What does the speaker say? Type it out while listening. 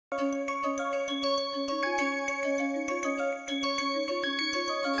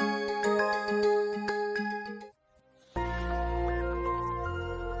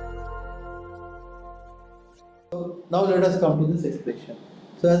Now let us come to this expression.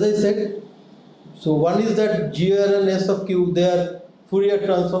 So as I said, so one is that GR and S of Q, they are Fourier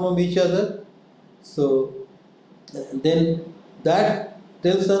transform of each other. So then that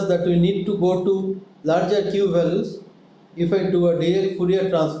tells us that we need to go to larger Q values. If I do a direct Fourier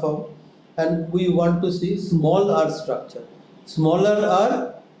transform and we want to see small r structure, smaller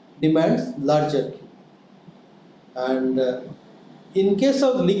r demands larger Q. And in case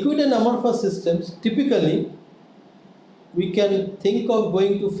of liquid and amorphous systems, typically we can think of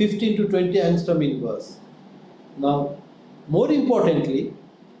going to 15 to 20 angstrom inverse. Now, more importantly,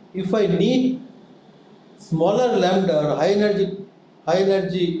 if I need smaller lambda or high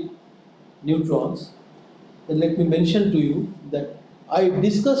energy neutrons, then let me mention to you that I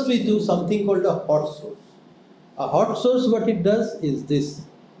discussed with you something called a hot source. A hot source, what it does is this: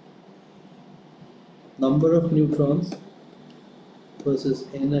 number of neutrons versus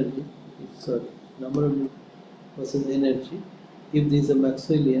energy, number of neutrons versus energy, if this is a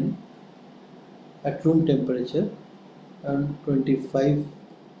Maxwellian at room temperature and 25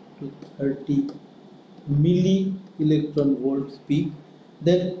 to 30 milli electron volts peak,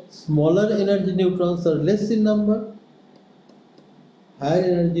 then smaller energy neutrons are less in number, higher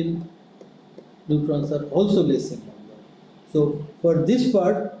energy neutrons are also less in number. So for this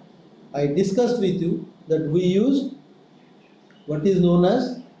part, I discussed with you that we use what is known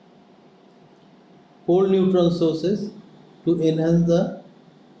as cold neutron sources to enhance the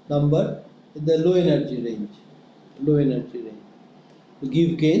number in the low energy range, to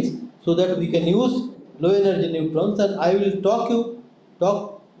give gains, so that we can use low energy neutrons. And I will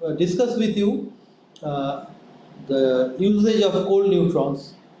discuss with you the usage of cold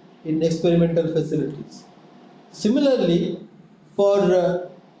neutrons in experimental facilities. Similarly, for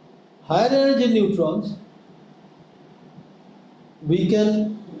higher energy neutrons, we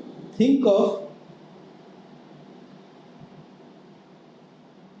can think of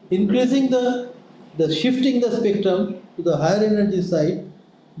increasing shifting the spectrum to the higher energy side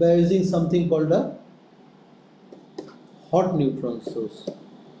by using something called a hot neutron source.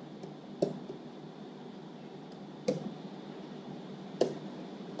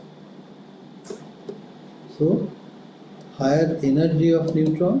 So, higher energy of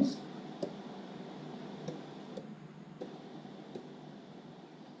neutrons,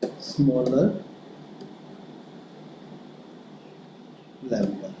 smaller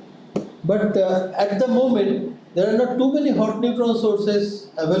lambda. But at the moment, there are not too many hot neutron sources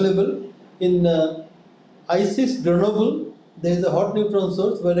available. In ISIS Grenoble, there is a hot neutron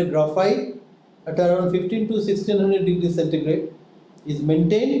source where a graphite at around 15 to 1600 degrees centigrade is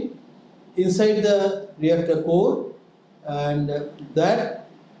maintained inside the reactor core, and that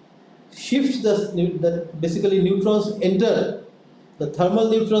shifts basically neutrons enter the thermal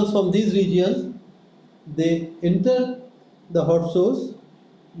neutrons from these regions. They enter the hot source,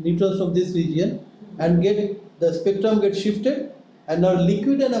 neutrons from this region, and the spectrum gets shifted, and our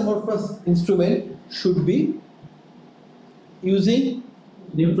liquid and amorphous instrument should be using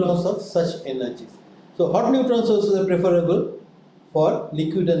neutrons of such energies. So hot neutron sources are preferable for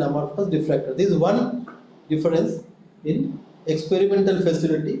liquid and amorphous diffractor. This is one difference in experimental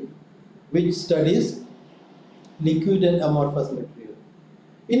facility which studies liquid and amorphous material.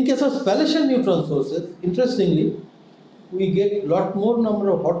 In case of spallation neutron sources, interestingly, we get lot more number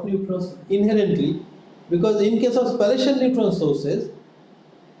of hot neutrons inherently, because in case of spallation neutron sources,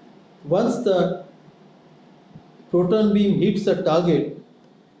 once the proton beam hits a target,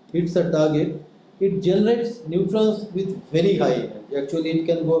 it generates neutrons with very high energy. Actually, it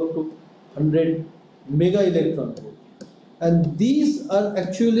can go up to 100 mega electron volt. And these are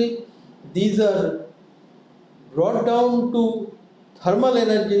brought down to thermal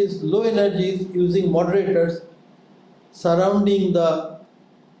energies, low energies, using moderators surrounding the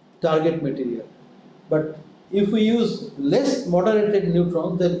target material. But if we use less moderated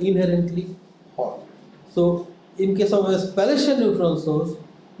neutrons, they're inherently hot. So in case of a spallation neutron source,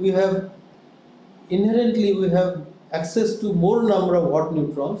 we have access to more number of hot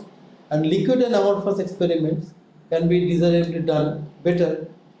neutrons, and liquid and amorphous experiments can be desirably done better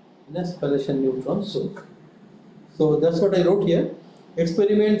in a spallation neutron source. So that's what I wrote here.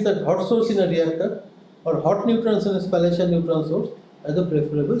 Experiments at hot source in a reactor or hot neutrons in a spallation neutron source are the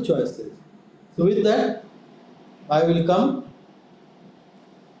preferable choices. So with that, I will come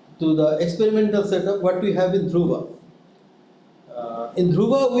to the experimental setup what we have in Dhruva. In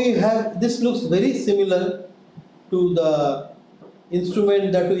Dhruva we have, this looks very similar to the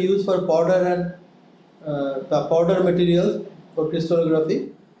instrument that we use for powder and the powder materials for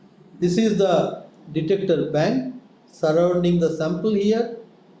crystallography. This is the detector bank surrounding the sample here.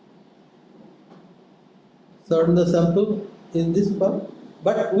 So on the sample in this part,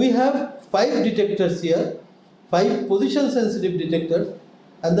 but we have 5 detectors here, 5 position sensitive detectors,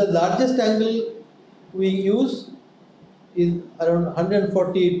 and the largest angle we use is around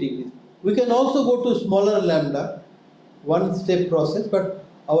 148 degrees. We can also go to smaller lambda, one step process, but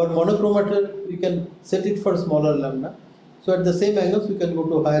our monochromator we can set it for smaller lambda. So at the same angles we can go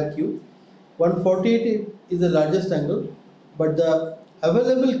to higher Q. 148 is the largest angle, but the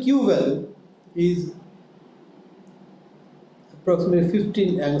available Q value is approximately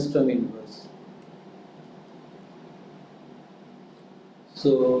 15 angstrom inverse.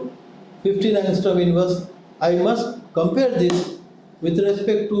 So 15 angstrom inverse, I must compare this with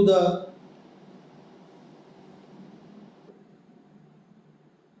respect to the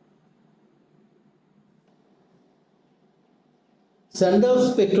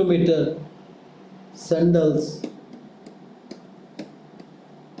Sandal's spectrometer, Sandal's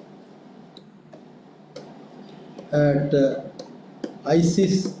at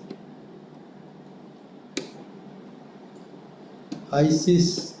ISIS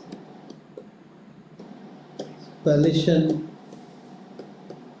spallation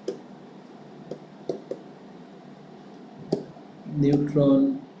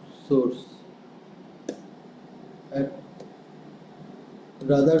neutron source at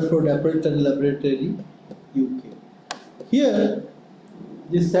Rutherford Appleton Laboratory, UK. Here,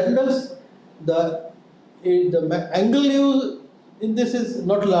 the Sandals, the angle used in this is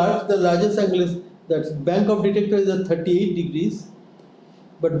not large. The largest angle is that bank of detector is at 38 degrees.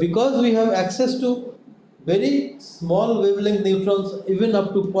 But because we have access to very small wavelength neutrons, even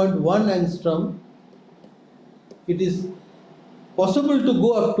up to 0.1 angstrom, it is possible to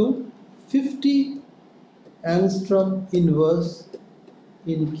go up to 50 angstrom inverse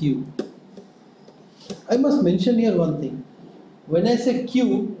in Q. I must mention here one thing. When I say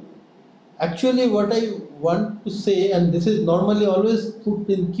Q, actually what I want to say, and this is normally always put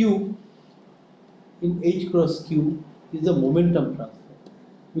in Q, in H cross Q, is the momentum transfer.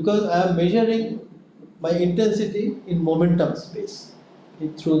 Because I am measuring my intensity in momentum space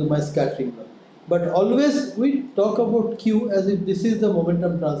through my scattering law. But always we talk about Q as if this is the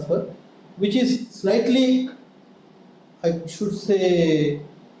momentum transfer, which is slightly, I should say,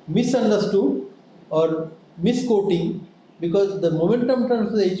 misunderstood or misquoting, because the momentum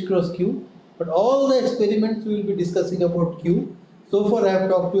transfer is H cross Q, but all the experiments we will be discussing about Q. So far I have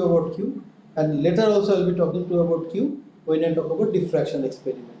talked to you about Q, and later also I will be talking to you about Q when I talk about diffraction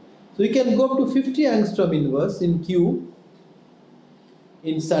experiment. So we can go up to 50 angstrom inverse in Q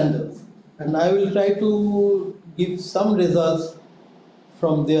in Sandals, and I will try to give some results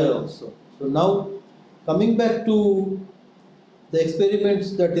from there also. So now coming back to the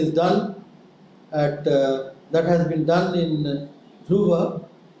experiments that is done at that has been done in Dhruva,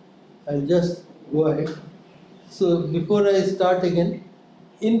 I'll just go ahead. So before I start again,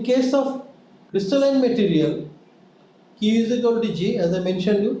 in case of crystalline material, Q is equal to G, as I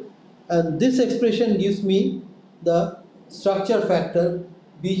mentioned you, and this expression gives me the structure factor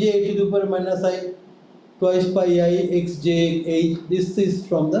Bj to the power minus I twice pi I xj h. This is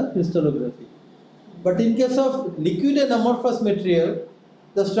from the crystallography. But in case of liquid and amorphous material,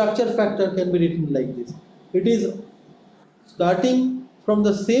 the structure factor can be written like this. It is starting from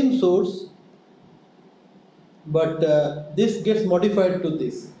the same source, but this gets modified to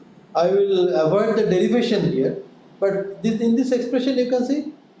this. I will avoid the derivation here, but this, in this expression you can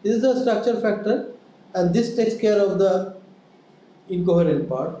see this is the structure factor, and this takes care of the incoherent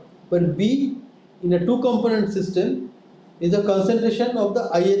part. But B in a two-component system is the concentration of the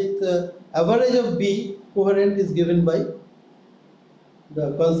ith average of B coherent is given by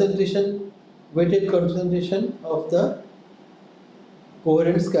the concentration, weighted concentration of the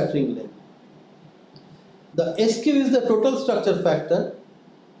coherent scattering length. The SQ is the total structure factor,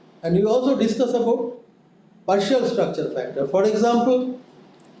 and we also discuss about partial structure factor. For example,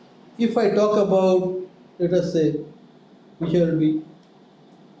 if I talk about, let us say, we shall be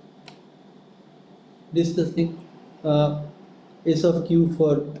discussing S of Q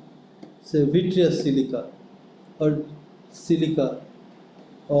for, say, vitreous silica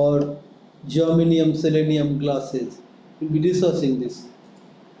or germanium selenium glasses. We will be discussing this.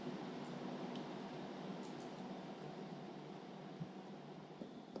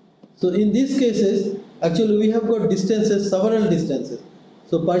 So in these cases, actually we have got distances, several distances.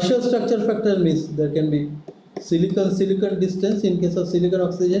 So partial structure factor means there can be silicon distance in case of silicon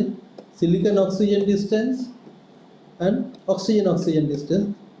oxygen distance, and oxygen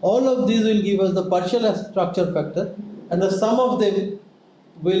distance. All of these will give us the partial structure factor, and the sum of them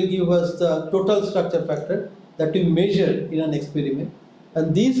will give us the total structure factor that we measure in an experiment.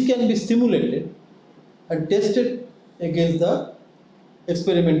 And these can be simulated, and test it against the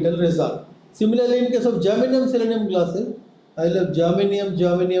experimental result. Similarly, in case of germanium selenium glasses, I will have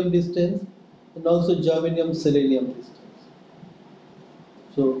germanium distance and also germanium selenium distance.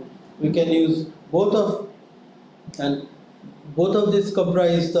 So we can use both of these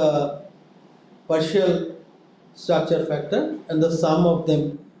comprise the partial structure factor, and the sum of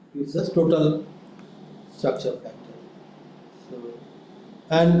them gives us total structure factor. So,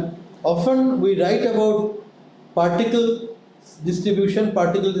 and often we write about particle distribution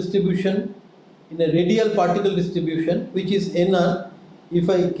in a radial particle distribution, which is NR. If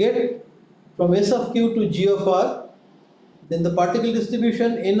I get from S of Q to G of R, then the particle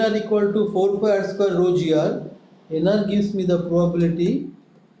distribution NR equal to 4 pi r square rho gr. NR gives me the probability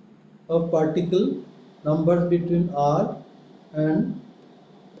of particle numbers between R and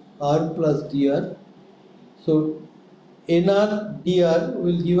R plus dr. So NR dr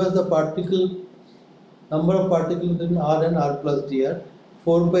will give us the number of particles between R and R plus dr,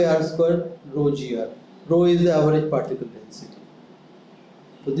 4 pi r square rho gr. Rho is the average particle density.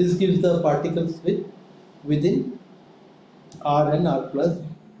 So this gives the particles within R and R plus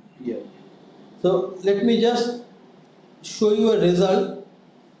dr. So let me just show you a result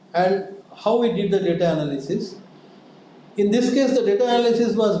and how we did the data analysis. In this case, the data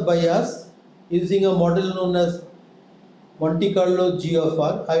analysis was by us using a model known as Monte Carlo G of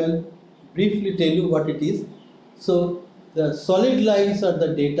R. I will briefly tell you what it is. So the solid lines are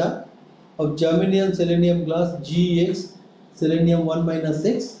the data of germanium selenium glass GEX selenium 1 minus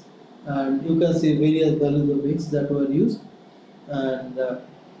X, and you can see various values of X that were used, and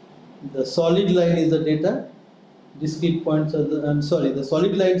the solid line is the data, discrete points are the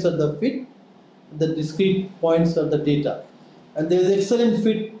solid lines are the fit, the discrete points are the data, and there is excellent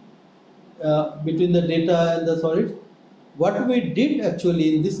fit between the data and the solid. What we did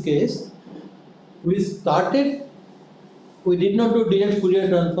actually in this case, we did not do direct Fourier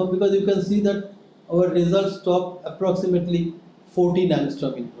transform, because you can see that our results stop approximately 14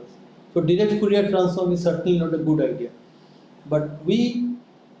 angstrom inverse. So direct Fourier transform is certainly not a good idea. But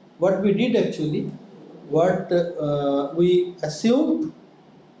what we did actually, we assumed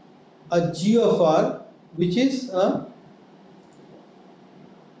a G of R, which is a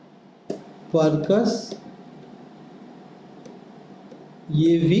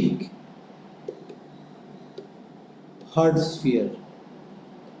Parkhas-Yevik hard sphere.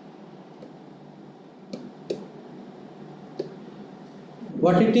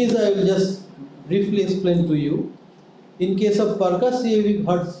 What it is, I will just briefly explain to you. In case of Parkhas-Yevik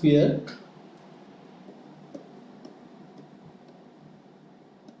hard sphere,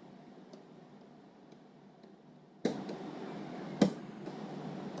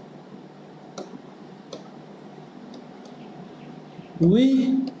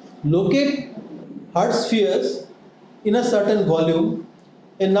 we locate hard spheres in a certain volume,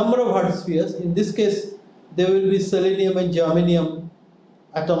 a number of hard spheres. In this case, there will be selenium and germanium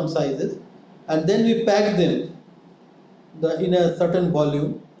atom sizes, and then we pack them in a certain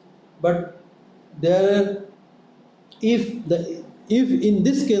volume. But if in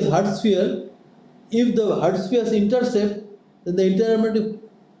this case hard sphere, if the hard spheres intercept, then the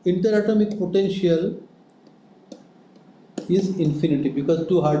interatomic potential is infinity, because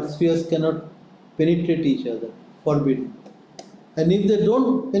two hard spheres cannot penetrate each other, forbidden. And if they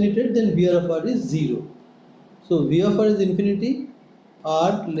don't penetrate, then V of R is 0. So V of R is infinity,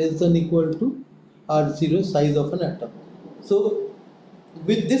 R less than equal to R0, size of an atom. So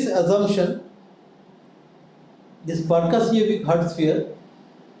with this assumption, this Parkhas-Yevik hard sphere,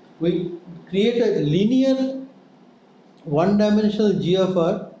 we create a linear one-dimensional G of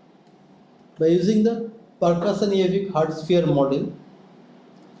R by using the Parkhas-Yevik hard sphere model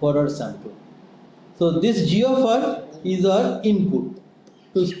for our sample. So this G of R is our input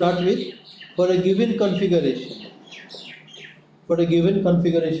to start with for a given configuration. We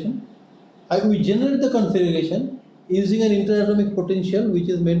generate the configuration using an interatomic potential which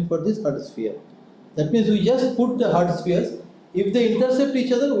is meant for this hard sphere. That means we just put the hard spheres. If they intercept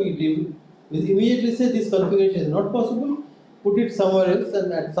each other, we immediately say this configuration is not possible, put it somewhere else,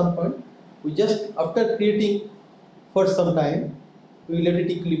 and at some point, we just, after creating for some time, we let it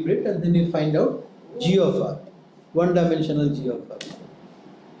equilibrate, and then we find out G of R, one-dimensional G of R.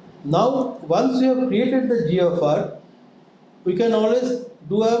 Now, once we have created the G of R, we can always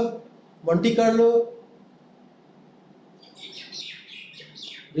do a Monte Carlo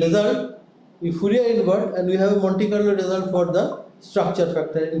result. We Fourier invert, and we have a Monte Carlo result for the structure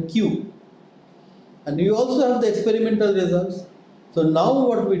factor in Q. And we also have the experimental results. So now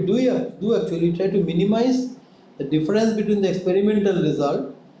what we do actually try to minimize the difference between the experimental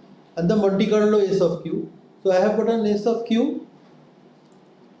result and the Monte Carlo S of q. So I have got an S of q.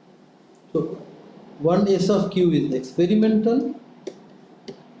 So one S of q is experimental,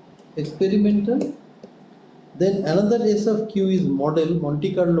 then another S of q is model,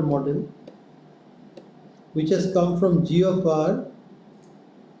 Monte Carlo model, which has come from G of R,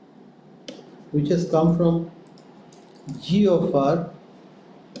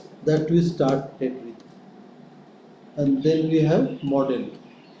 that we started with, and then we have model,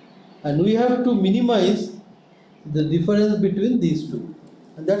 and we have to minimize the difference between these two,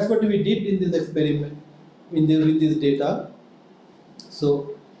 and that's what we did in this experiment with this data.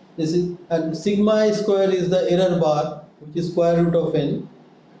 So this is, and sigma I square is the error bar, which is square root of n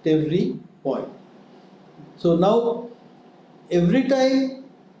at every point. So now every time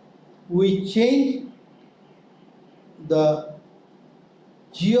we change the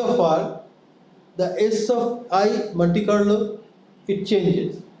G of R, the S of I Monte Carlo, it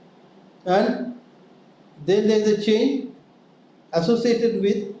changes, and then there is a change associated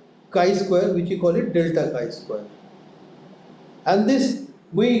with chi square, which we call it delta chi square, and this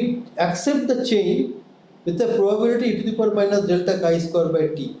we accept the change with the probability e to the power minus delta chi square by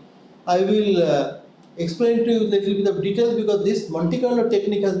t. I will explain to you a little bit of details, because this Monte Carlo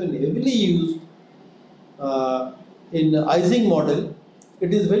technique has been heavily used in Ising model.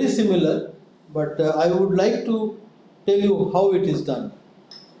 It is very similar, but I would like to tell you how it is done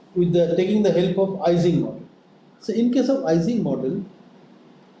with taking the help of Ising model. So in case of Ising model,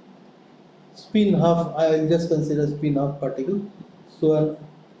 spin half, I will just consider spin half particle. So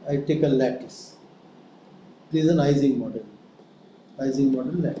I take a lattice. This is an Ising model. Ising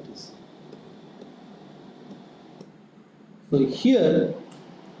model lattice. So here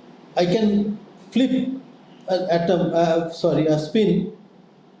I can flip an atom, a spin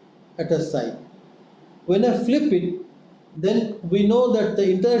at a side. When I flip it, then we know that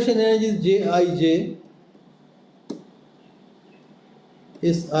the interaction energy is Jij,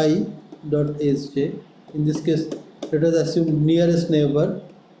 Si dot Sj. In this case, let us assume nearest neighbor.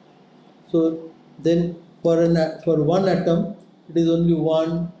 So then for one atom, it is only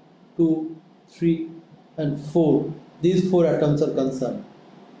 1, 2, 3, and 4. These 4 atoms are concerned.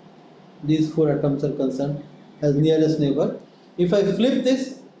 As nearest neighbor. If I flip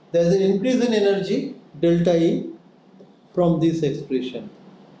this, there is an increase in energy delta E from this expression.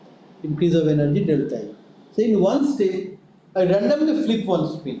 Increase of energy delta E. So in one state, I randomly flip one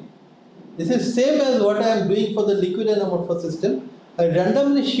spin. This is same as what I am doing for the liquid and amorphous system. I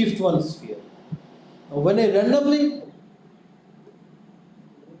randomly shift one sphere. Now when I randomly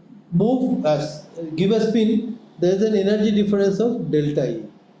give a spin, there is an energy difference of delta E.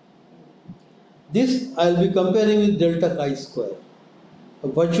 This I will be comparing with delta chi square, a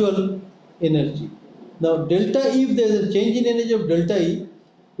virtual energy. Now delta E, if there is a change in energy of delta E,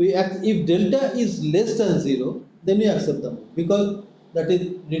 if delta is less than 0, then we accept them, because that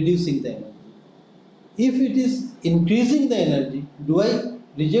is reducing the energy. If it is increasing the energy, do I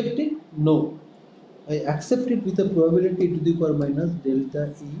reject it? No. I accept it with a probability to the power minus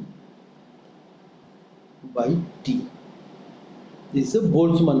delta E by T. This is a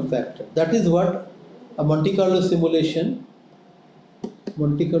Boltzmann factor. That is what a Monte Carlo simulation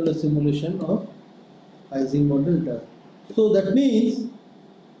of Ising model does. So that means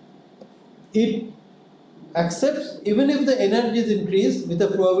it accepts even if the energy is increased with a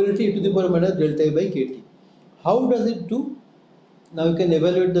probability e to the power minus delta E by kt. How does it do? Now you can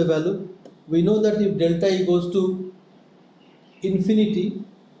evaluate the value. We know that if delta E goes to infinity,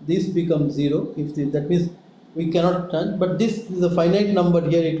 this becomes 0. That means we cannot turn, but this is a finite number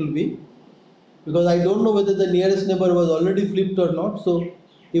here, it will be, because I don't know whether the nearest neighbor was already flipped or not. So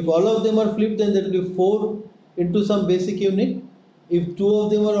if all of them are flipped, then there will be 4 into some basic unit. If 2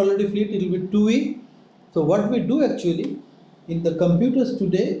 of them are already flipped, it will be 2e. So what we do actually, in the computers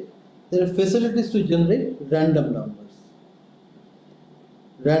today, there are facilities to generate random numbers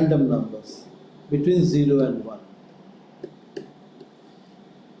between 0 and 1.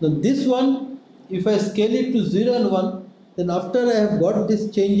 Now this one, if I scale it to 0 and 1, then after I have got this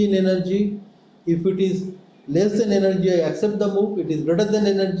change in energy, if it is less than energy, I accept the move. It is greater than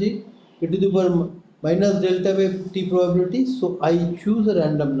energy, e to the power minus delta by t probability. So I choose a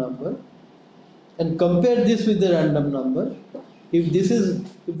random number and compare this with the random number. If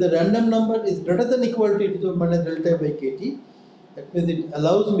the random number is greater than equal to e to the power minus delta by kt, that means it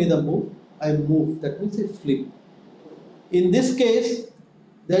allows me the move. I move. That means I flip. In this case,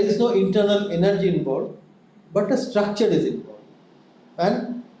 there is no internal energy involved, but a structure is involved,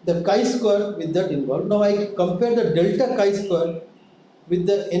 and the chi square with that involved. Now I compare the delta chi square with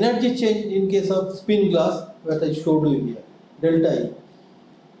the energy change in case of spin glass that I showed you here, delta E.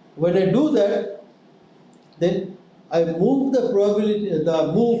 When I do that, then I move the probability,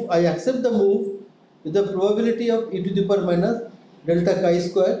 I accept the move with the probability of e to the power minus delta chi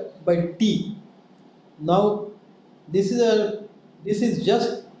square by t. Now, this is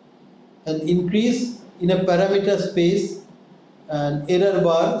just an increase in a parameter space and error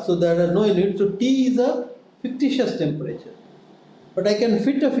bar, so there are no units. So T is a fictitious temperature, but I can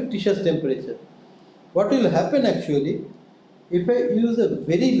fit a fictitious temperature. What will happen actually, if I use a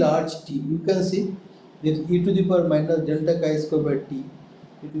very large T, you can see this e to the power minus delta chi square by T,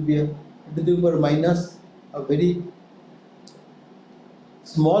 it will be a e to the power minus a very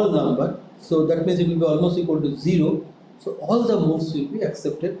small number, so that means it will be almost equal to 0. So all the moves will be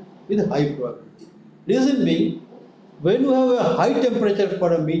accepted with high probability. Reason being, when you have a high temperature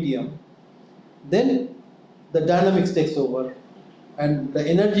for a medium, then the dynamics takes over and the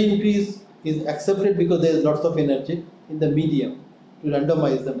energy increase is accepted because there is lots of energy in the medium to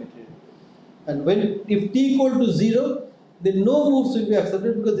randomize the material. And if t equal to 0, then no moves will be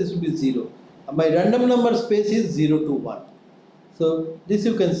accepted because this will be 0. My random number space is 0 to 1. So this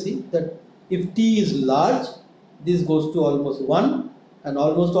you can see that if t is large, this goes to almost 1 and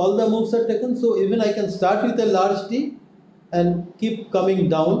almost all the moves are taken. So even I can start with a large t and keep coming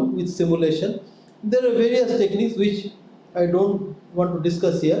down with simulation. There are various techniques which I don't want to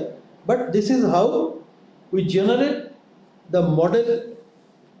discuss here, but this is how we generate the model,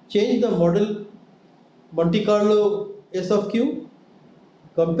 change the model Monte Carlo S of Q,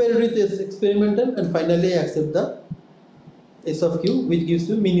 compare it with S experimental, and finally accept the S of Q, which gives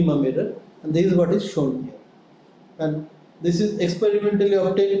you minimum error, and this is what is shown here. And this is experimentally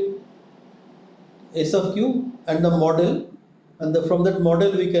obtained S of Q and the model, and from that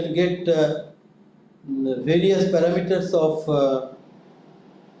model we can get various parameters of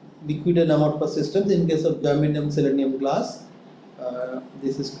liquid and amorphous systems. In case of germanium, selenium, glass,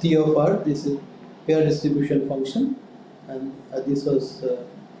 this is T of R, this is pair distribution function, and this was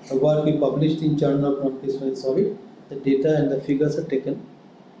a work we published in Journal of Non-Crystalline Solid. The data and the figures are taken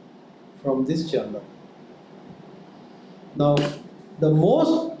from this journal. Now, the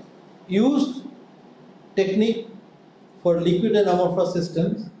most used technique for liquid and amorphous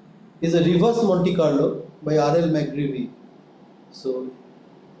systems is a reverse Monte Carlo by R.L. McGreevy. So,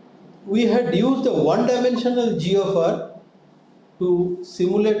 we had used a one-dimensional G of R to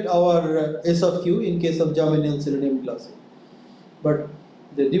simulate our S of Q in case of germanium, selenium, glass. But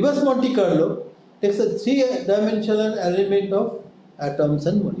the reverse Monte Carlo takes a three-dimensional arrangement of atoms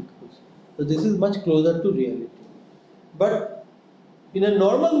and molecules. So this is much closer to reality. But in a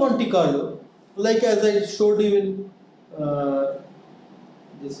normal Monte Carlo, like as I showed you in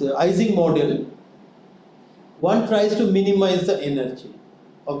this Ising model, one tries to minimize the energy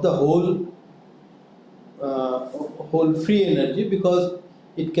of the whole free energy because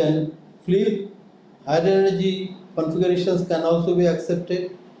it can flip. Higher energy configurations can also be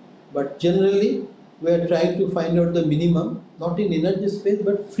accepted, but generally we are trying to find out the minimum, not in energy space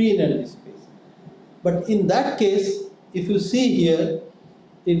but free energy space. But in that case, if you see here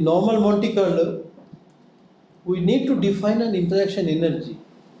in normal Monte Carlo, we need to define an interaction energy.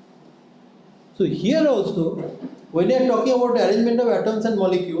 So here also, when I am talking about arrangement of atoms and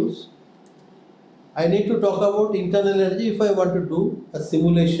molecules, I need to talk about internal energy if I want to do a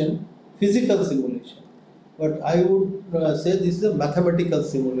simulation, physical simulation. But I would say this is a mathematical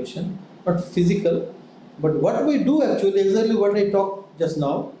simulation, not physical. But what we do actually, exactly what I talked just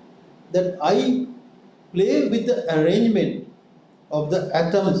now, that I play with the arrangement of the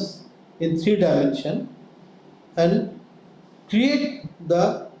atoms in 3 dimensions and create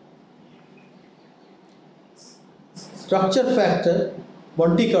the structure factor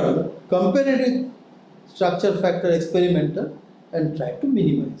Monte Carlo, compare it with structure factor experimental and try to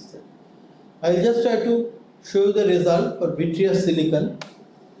minimize them. I will just try to show you the result for vitreous silicon.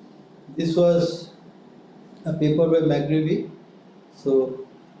 This was a paper by McGreevy. So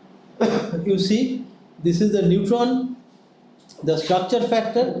you see, this is the neutron, the structure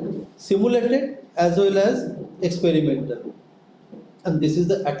factor simulated as well as experimental, and this is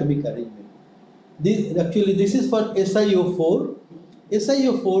the atomic arrangement. This is for SiO4.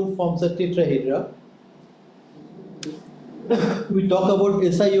 SiO4 forms a tetrahedra. We talk about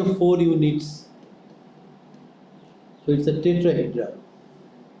SiO4 units. So it's a tetrahedra.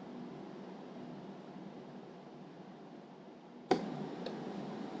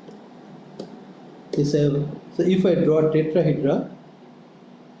 So if I draw a tetrahedra,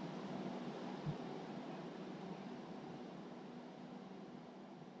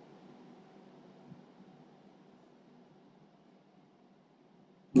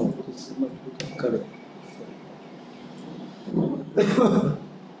 no, this is not correct.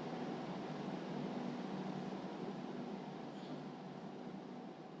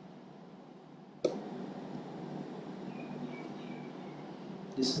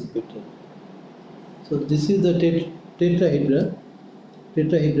 This is better. So this is the tetrahedra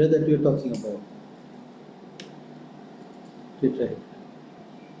that we are talking about. Tetrahedra.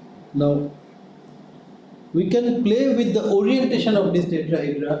 Now we can play with the orientation of this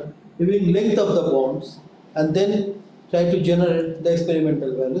tetrahedra, giving length of the bonds, and then try to generate the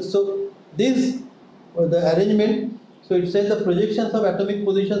experimental values. So this the arrangement. So it says the projections of atomic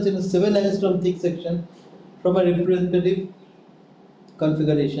positions in a 7 angstrom thick section from a representative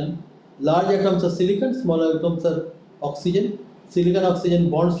configuration. Large atoms are silicon, small atoms are oxygen. Silicon oxygen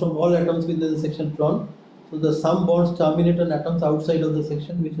bonds from all atoms within the section drawn. So the some bonds terminate on atoms outside of the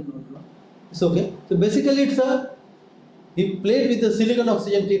section which are not drawn. It's okay. So basically he played with the silicon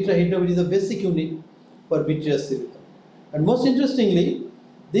oxygen tetrahedra, which is a basic unit for vitreous silicon. And most interestingly,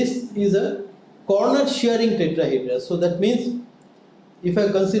 this is a corner shearing tetrahedra. So that means if I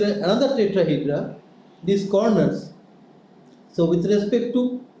consider another tetrahedra, these corners, so with respect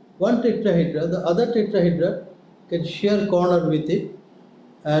to one tetrahedra, the other tetrahedra can share corner with it,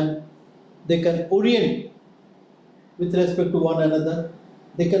 and they can orient with respect to one another.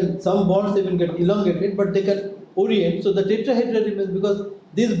 They can, some bonds even get elongated, but they can orient. So the tetrahedra remains, because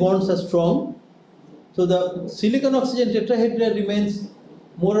these bonds are strong. So the silicon oxygen tetrahedra remains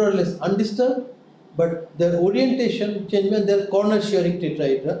more or less undisturbed, but their orientation change when they are corner shearing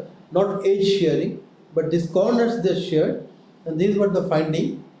tetrahedra, not edge shearing, but these corners they are shared. And these were the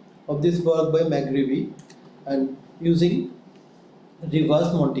finding of this work by McGreevy and using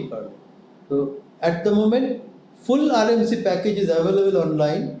reverse Monte Carlo. So at the moment, full RMC package is available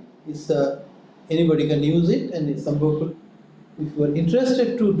online. It's anybody can use it, and it's some people, if you are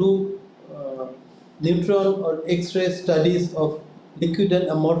interested to do neutron or X-ray studies of liquid and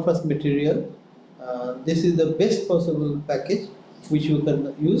amorphous material, this is the best possible package which you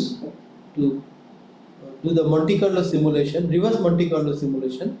can use to do the Monte Carlo simulation, reverse Monte Carlo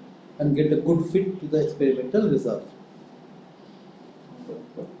simulation, and get a good fit to the experimental result.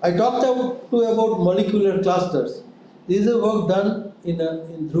 I talked about molecular clusters. This is a work done in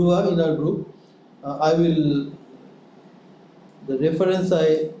Dhruva in our group. The reference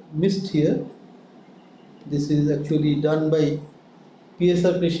I missed here. This is actually done by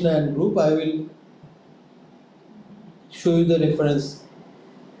PSR Krishna and group. I will show you the reference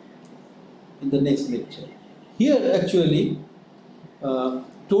in the next lecture. Here actually,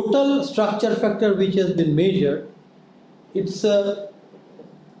 total structure factor which has been measured, it's a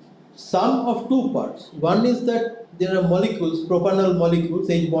sum of two parts. One is that there are molecules, propanol molecules,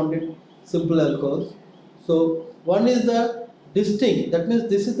 H-bonded simple alcohols. So one is the distinct, that means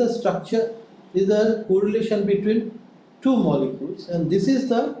this is the structure, this is the correlation between two molecules, and this is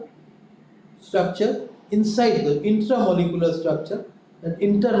the structure inside the intramolecular structure and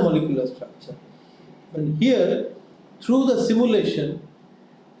intermolecular structure. And here, through the simulation,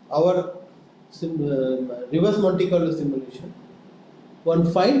 our reverse Monte Carlo simulation,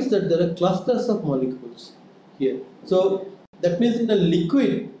 one finds that there are clusters of molecules here. So that means in a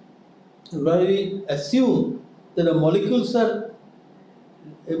liquid, where we assume that the molecules are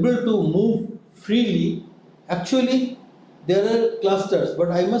able to move freely, actually there are clusters, but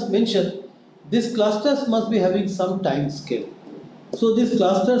I must mention these clusters must be having some time scale. So these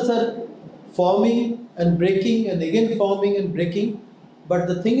clusters are forming and breaking and again forming and breaking, but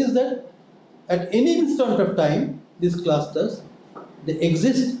the thing is that at any instant of time, these clusters, they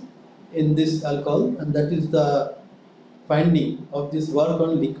exist in this alcohol, and that is the finding of this work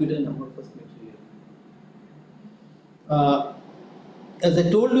on liquid and amorphous material. As I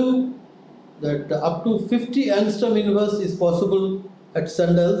told you, that up to 50 angstrom inverse is possible at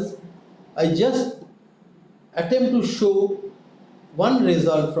Sandals. I just attempt to show one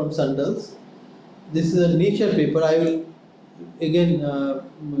result from Sandals. This is a Nature paper. I will again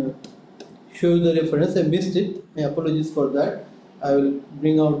show you the reference. I missed it. My apologies for that. I will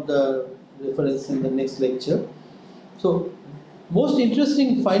bring out the reference in the next lecture. So, most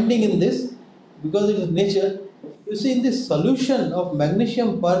interesting finding in this, because it is Nature, you see in this solution of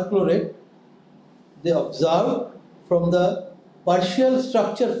magnesium perchlorate, they observe from the partial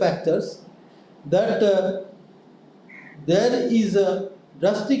structure factors that there is a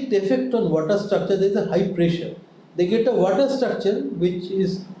drastic effect on water structure. There is a high pressure. They get a water structure which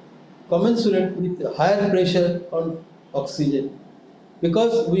is commensurate with higher pressure on oxygen.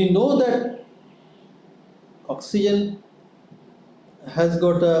 Because we know that oxygen has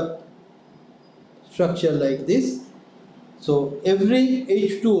got a structure like this. So every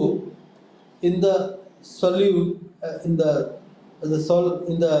H2O in the solute in the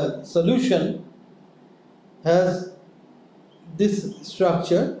solution has this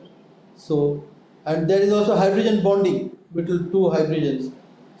structure. So, and there is also hydrogen bonding between two hydrogens.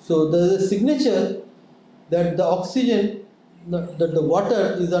 So there is a signature that the oxygen, that the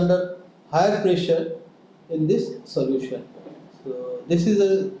water is under higher pressure in this solution. So this is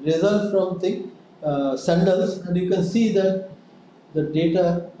a result from the Sandals, and you can see that the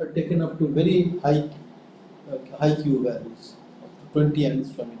data are taken up to very high Q values, 20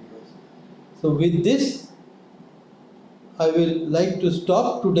 angstrom inverse. So with this, I will like to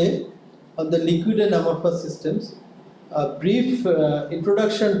stop today on the liquid and amorphous systems. A brief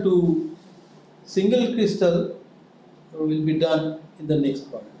introduction to single crystal will be done in the next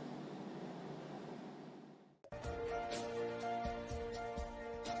part.